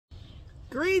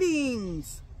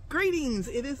Greetings! Greetings!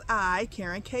 It is I,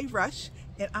 Karen K. Rush,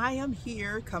 and I am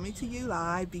here coming to you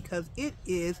live because it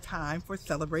is time for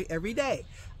Celebrate Every Day.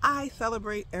 I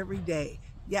celebrate every day.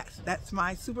 Yes, that's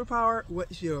my superpower.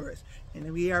 What's yours?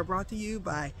 And we are brought to you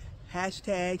by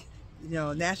hashtag,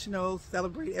 National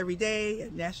Celebrate Every Day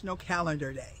and National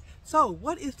Calendar Day. So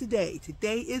what is today?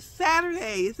 Today is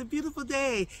Saturday. It's a beautiful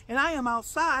day and I am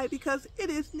outside because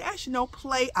it is National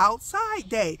Play Outside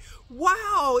Day.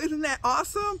 Wow, isn't that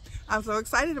awesome? I'm so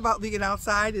excited about being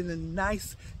outside in the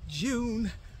nice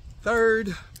June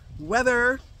 3rd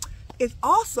weather. It's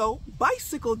also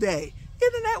Bicycle Day.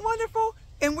 Isn't that wonderful?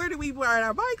 And where do we ride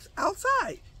our bikes?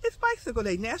 Outside. It's Bicycle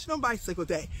Day, National Bicycle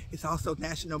Day. It's also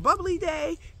National Bubbly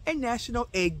Day and National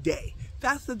Egg Day.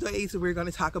 That's the days that we're going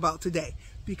to talk about today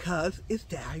because it's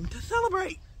time to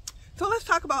celebrate. So let's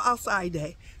talk about Outside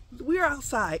Day. We're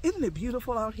outside. Isn't it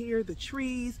beautiful out here? The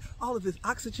trees, all of this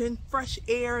oxygen, fresh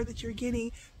air that you're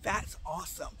getting. That's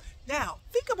awesome. Now,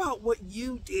 think about what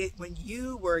you did when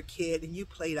you were a kid and you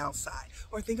played outside.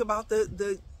 Or think about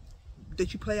that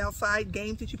you play outside,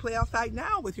 games that you play outside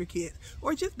now with your kids,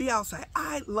 or just be outside.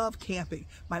 I love camping.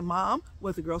 My mom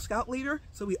was a Girl Scout leader,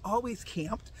 so we always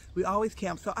camped.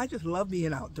 So I just love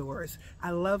being outdoors.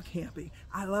 I love camping.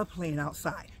 I love playing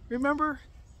outside. Remember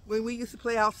when we used to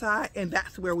play outside? And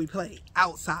that's where we played,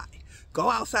 outside. Go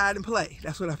outside and play.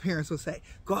 That's what our parents would say.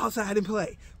 Go outside and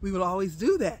play. We would always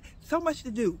do that. So much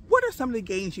to do. What are some of the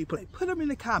games you play? Put them in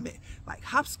the comment. Like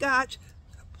hopscotch,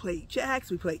 played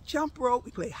jacks, we played jump rope, we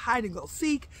played hide and go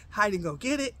seek, hide and go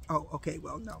get it. Oh, okay,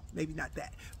 well, no, maybe not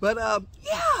that. But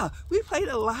yeah, we played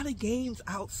a lot of games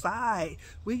outside.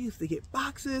 We used to get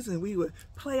boxes and we would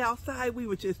play outside. We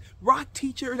would just rock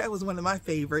teacher. That was one of my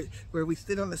favorites, where we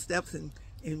sit on the steps and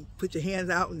put your hands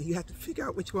out and you have to figure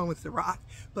out which one was the rock.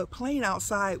 But playing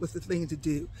outside was the thing to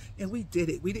do. And we did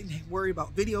it. We didn't worry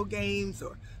about video games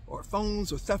or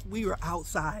phones or stuff. We were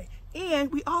outside.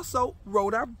 And we also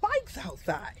rode our bikes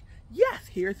outside. Yes,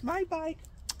 here's my bike.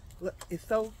 Look, it's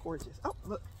so gorgeous. Oh,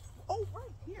 look. Oh, right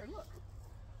here, look.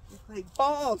 We play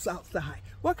balls outside.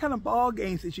 What kind of ball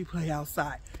games did you play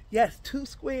outside? Yes, 2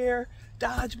 square,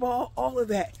 dodgeball, all of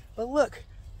that. But look,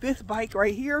 this bike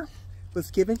right here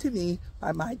was given to me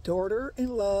by my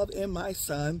daughter-in-law and my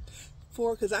son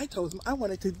because I told them I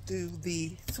wanted to do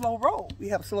the slow roll. We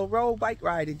have a slow roll bike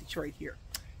ride in Detroit here.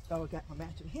 So I got my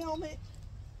matching helmet,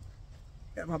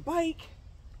 got my bike,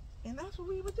 and that's what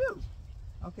we would do.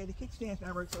 Okay, the kickstand's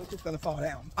not working, so it's just gonna fall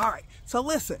down. All right, so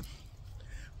listen,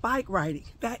 bike riding,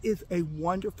 that is a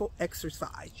wonderful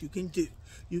exercise you can do.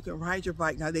 You can ride your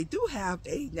bike. Now, they do have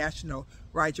a National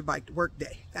Ride Your Bike to Work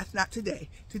Day. That's not today.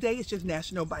 Today is just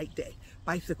National Bike Day,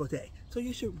 Bicycle Day. So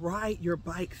you should ride your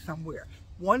bike somewhere.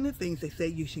 One of the things they say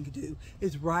you should do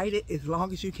is ride it as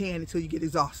long as you can until you get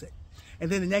exhausted. And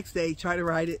then the next day, try to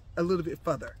ride it a little bit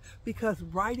further, because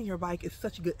riding your bike is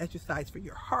such a good exercise for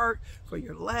your heart, for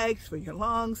your legs, for your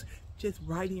lungs, just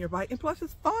riding your bike. And plus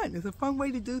it's fun. It's a fun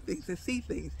way to do things, to see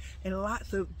things, and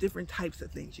lots of different types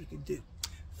of things you can do.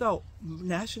 So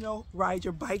National Ride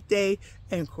Your Bike Day,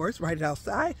 and of course, ride it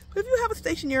outside. But if you have a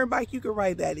stationary bike, you can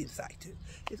ride that inside too.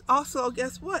 It's also,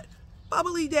 guess what?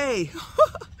 Bubbly Day.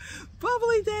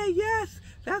 Bubbly Day, yes.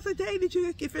 That's a day that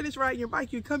you get finished riding your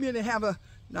bike. You come in and have a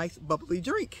nice bubbly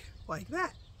drink like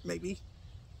that. Maybe,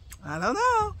 I don't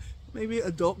know, maybe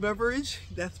adult beverage.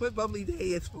 That's what Bubbly Day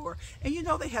is for. And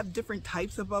they have different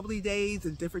types of bubbly days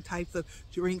and different types of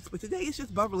drinks, but today is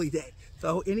just Bubbly Day.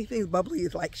 So anything bubbly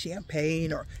is like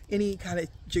champagne or any kind of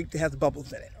drink that has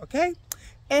bubbles in it, okay?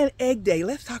 And Egg Day.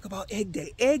 Let's talk about Egg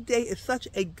Day. Egg Day is such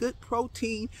a good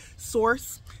protein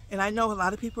source. And I know a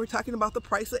lot of people are talking about the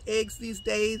price of eggs these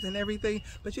days and everything.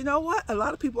 But you know what? A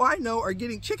lot of people I know are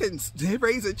getting chickens. They're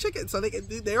raising chickens so they can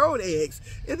do their own eggs.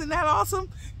 Isn't that awesome?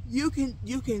 You can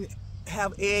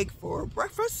have egg for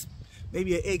breakfast,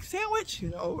 maybe an egg sandwich,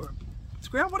 or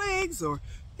scrambled eggs or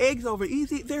eggs over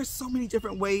easy. There's so many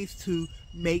different ways to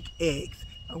make eggs.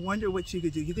 I wonder what you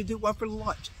could do. You could do one for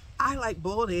lunch. I like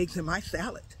boiled eggs in my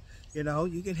salad.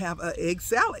 You can have an egg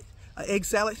salad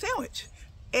sandwich.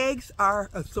 Eggs are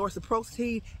a source of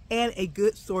protein and a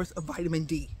good source of vitamin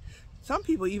D. Some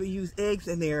people even use eggs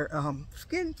in their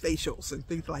skin facials and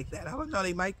things like that. I don't know,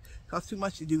 they might cost too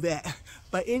much to do that.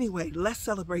 But anyway, let's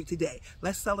celebrate today.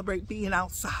 Let's celebrate being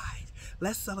outside.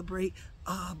 Let's celebrate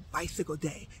Bicycle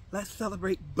Day. Let's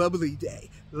celebrate Bubbly Day.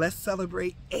 Let's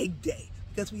celebrate Egg Day,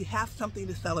 because we have something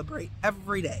to celebrate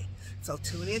every day. So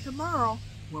tune in tomorrow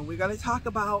when we're going to talk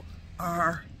about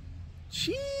our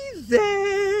Cheese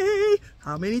Day.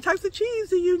 How many types of cheese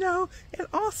do you know? And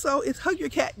also, it's Hug Your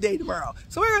Cat Day tomorrow.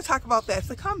 So we're going to talk about that.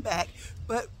 So come back.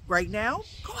 But right now,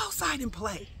 go outside and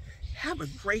play. Have a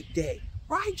great day.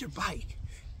 ride your bike,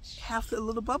 have a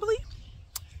little bubbly,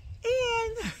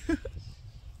 and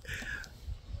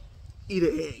eat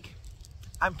an egg.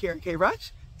 I'm Karen K.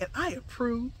 Rush, and I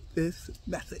approve this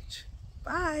message.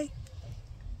 Bye.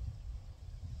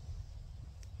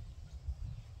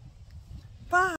 Bye.